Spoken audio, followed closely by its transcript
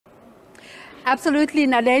Absolutely,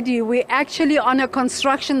 Naledi. We're actually on a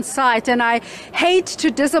construction site, and I hate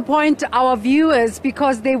to disappoint our viewers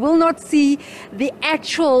because they will not see the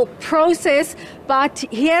actual process. But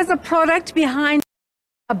here's a product behind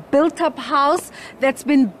a built-up house that's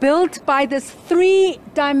been built by this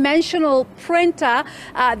three-dimensional printer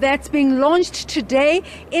that's being launched today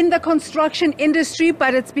in the construction industry,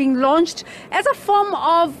 but it's being launched as a form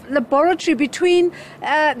of laboratory between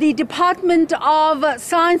the Department of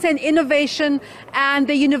Science and Innovation and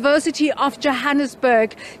the University of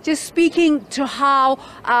Johannesburg, just speaking to how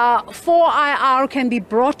 4IR can be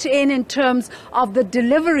brought in terms of the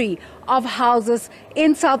delivery of houses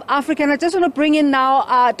in South Africa. And I just want to bring in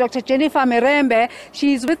now Dr. Jennifer Mirembe.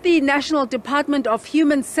 She's with the National Department of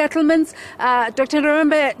Human Settlements. Dr.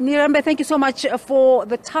 Mirembe, thank you so much for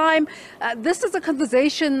the time. This is a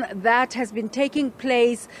conversation that has been taking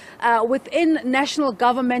place within national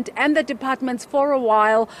government and the departments for a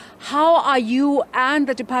while. How are you and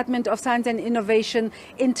the Department of Science and Innovation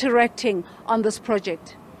interacting on this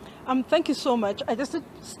project? Thank you so much. I just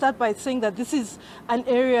start by saying that this is an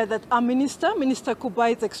area that our Minister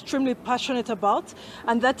Kubai, is extremely passionate about,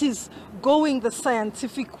 and that is going the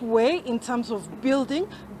scientific way in terms of building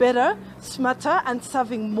better, smarter, and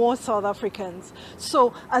serving more South Africans.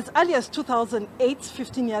 So as early as 2008,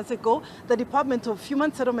 15 years ago, the Department of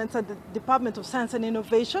Human Settlements and the Department of Science and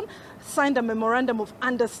Innovation signed a memorandum of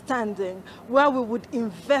understanding where we would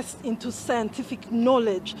invest into scientific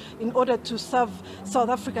knowledge in order to serve South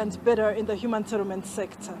Africans better in the human settlement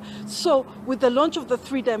sector. So with the launch of the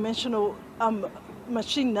three-dimensional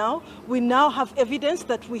machine now, we now have evidence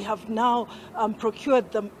that we have now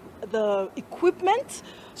procured the equipment.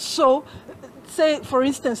 So say, for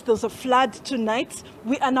instance, there's a flood tonight,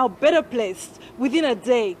 we are now better placed within a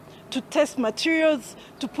day to test materials,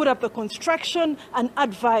 to put up the construction and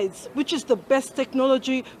advise which is the best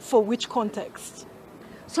technology for which context.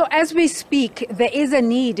 So as we speak, there is a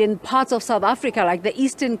need in parts of South Africa, like the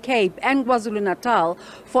Eastern Cape and KwaZulu-Natal,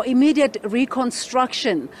 for immediate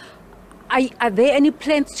reconstruction. Are there any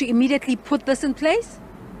plans to immediately put this in place?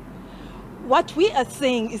 What we are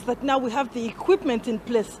saying is that now we have the equipment in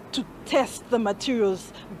place to test the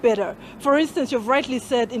materials better. For instance, you've rightly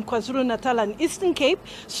said in KwaZulu-Natal and Eastern Cape.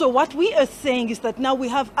 So what we are saying is that now we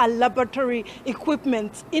have a laboratory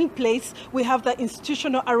equipment in place. We have the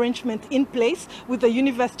institutional arrangement in place with the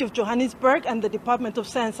University of Johannesburg and the Department of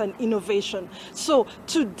Science and Innovation. So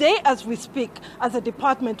today, as we speak, as a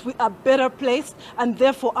department, we are better placed, and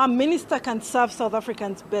therefore our minister can serve South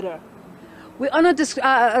Africans better. We're on a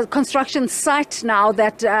construction site now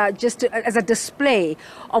that just as a display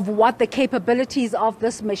of what the capabilities of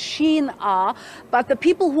this machine are. But the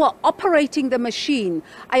people who are operating the machine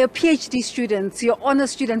are your PhD students, your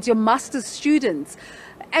honors students, your master's students.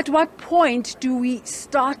 At what point do we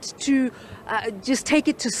start to just take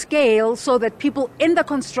it to scale so that people in the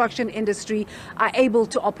construction industry are able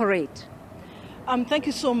to operate? Thank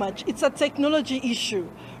you so much. It's a technology issue.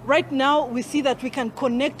 Right now, we see that we can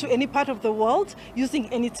connect to any part of the world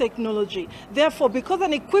using any technology. Therefore, because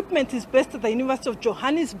an equipment is based at the University of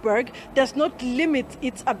Johannesburg, does not limit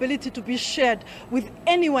its ability to be shared with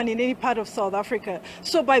anyone in any part of South Africa.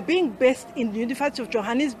 So by being based in the University of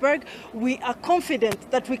Johannesburg, we are confident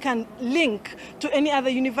that we can link to any other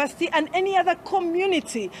university and any other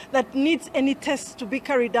community that needs any tests to be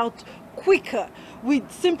carried out quicker. We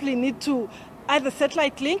simply need to either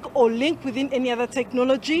satellite link or link within any other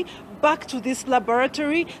technology back to this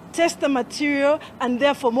laboratory, test the material, and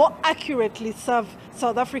therefore more accurately serve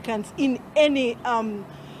South Africans in any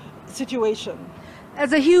situation.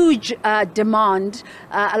 There's a huge demand.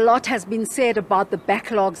 A lot has been said about the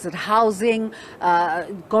backlogs at housing,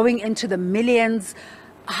 going into the millions.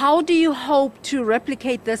 How do you hope to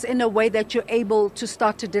replicate this in a way that you're able to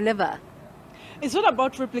start to deliver? It's not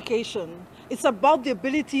about replication. It's about the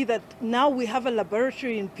ability that now we have a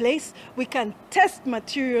laboratory in place. We can test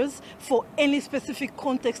materials for any specific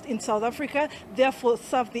context in South Africa, therefore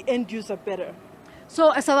serve the end user better.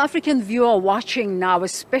 So a South African viewer watching now,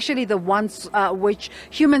 especially the ones which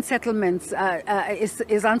human settlements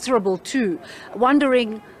is answerable to,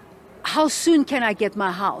 wondering, how soon can I get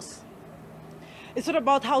my house? It's not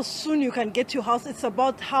about how soon you can get your house. It's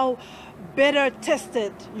about how better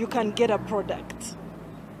tested you can get a product.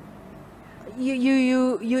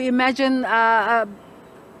 You imagine that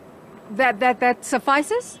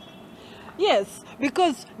suffices? Yes,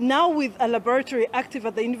 Because now with a laboratory active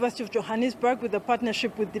at the University of Johannesburg with a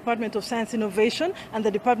partnership with Department of Science Innovation and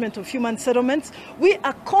the Department of Human Settlements, we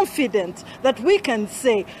are confident that we can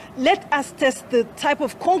say, let us test the type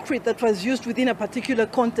of concrete that was used within a particular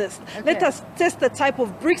context. Okay. Let us test the type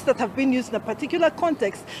of bricks that have been used in a particular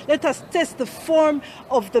context. Let us test the form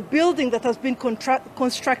of the building that has been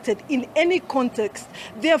constructed in any context.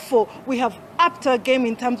 Therefore, we have upped our game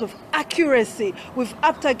in terms of accuracy. We've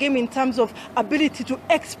upped our game in terms of ability to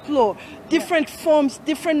explore different forms,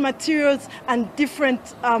 different materials, and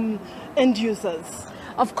different end users.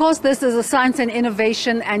 Of course, this is a science and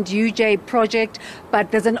innovation and UJ project,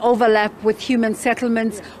 but there's an overlap with human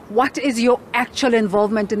settlements. Yes. What is your actual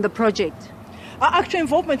involvement in the project? Our actual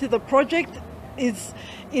involvement in the project is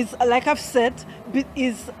like I've said,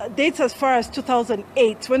 dates as far as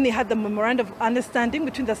 2008, when they had the memorandum of understanding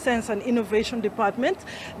between the Science and Innovation Department.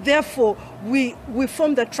 Therefore, we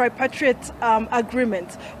formed a tripartite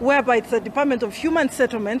agreement, whereby it's the Department of Human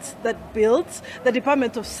Settlements that builds, the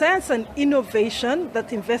Department of Science and Innovation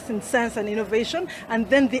that invests in science and innovation, and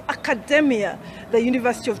then the academia, the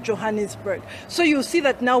University of Johannesburg. So you'll see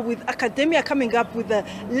that now with academia coming up with the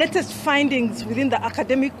latest findings within the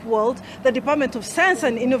academic world, the Department of Science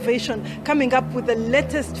and Innovation coming up with the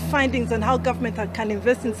latest findings on how government can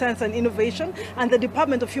invest in science and innovation, and the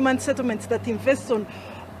Department of Human Settlements that invests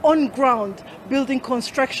on ground building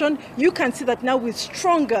construction. You can see that now we're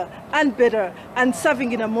stronger and better and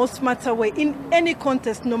serving in a more smarter way in any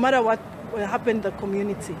context, no matter what will happen in the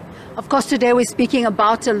community. Of course, today we're speaking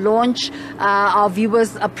about a launch. Our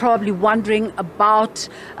viewers are probably wondering about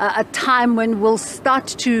a time when we'll start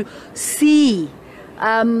to see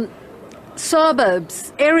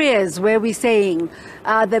suburbs, areas where we're saying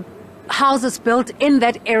the houses built in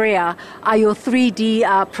that area are your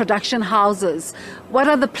 3D production houses. What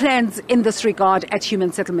are the plans in this regard at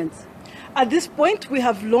Human Settlements? At this point, we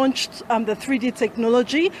have launched the 3D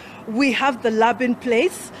technology. We have the lab in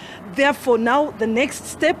place. Therefore, now the next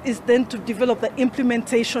step is then to develop the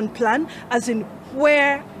implementation plan, as in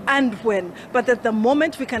where and when. But at the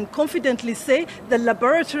moment, we can confidently say the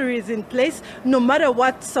laboratory is in place. No matter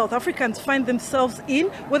what South Africans find themselves in,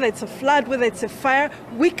 whether it's a flood, whether it's a fire,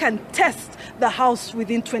 we can test the house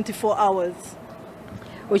within 24 hours.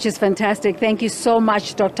 Which is fantastic. Thank you so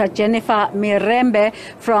much, Dr. Jennifer Mirembe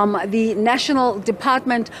from the National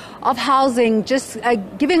Department of Housing, just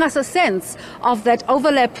giving us a sense of that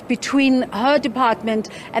overlap between her department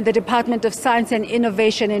and the Department of Science and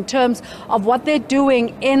Innovation in terms of what they're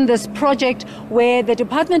doing in this project, where the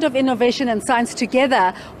Department of Innovation and Science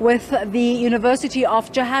together with the University of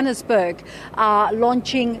Johannesburg are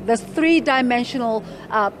launching this three-dimensional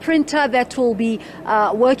printer that will be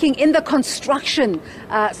working in the construction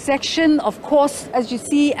section. Of course, as you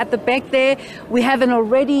see at the back there, we have an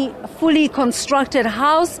already fully constructed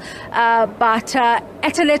house, but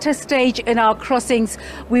at a later stage in our crossings,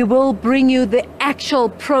 we will bring you the actual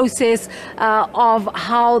process of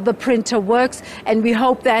how the printer works, and we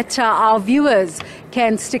hope that our viewers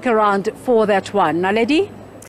can stick around for that one. Naledi?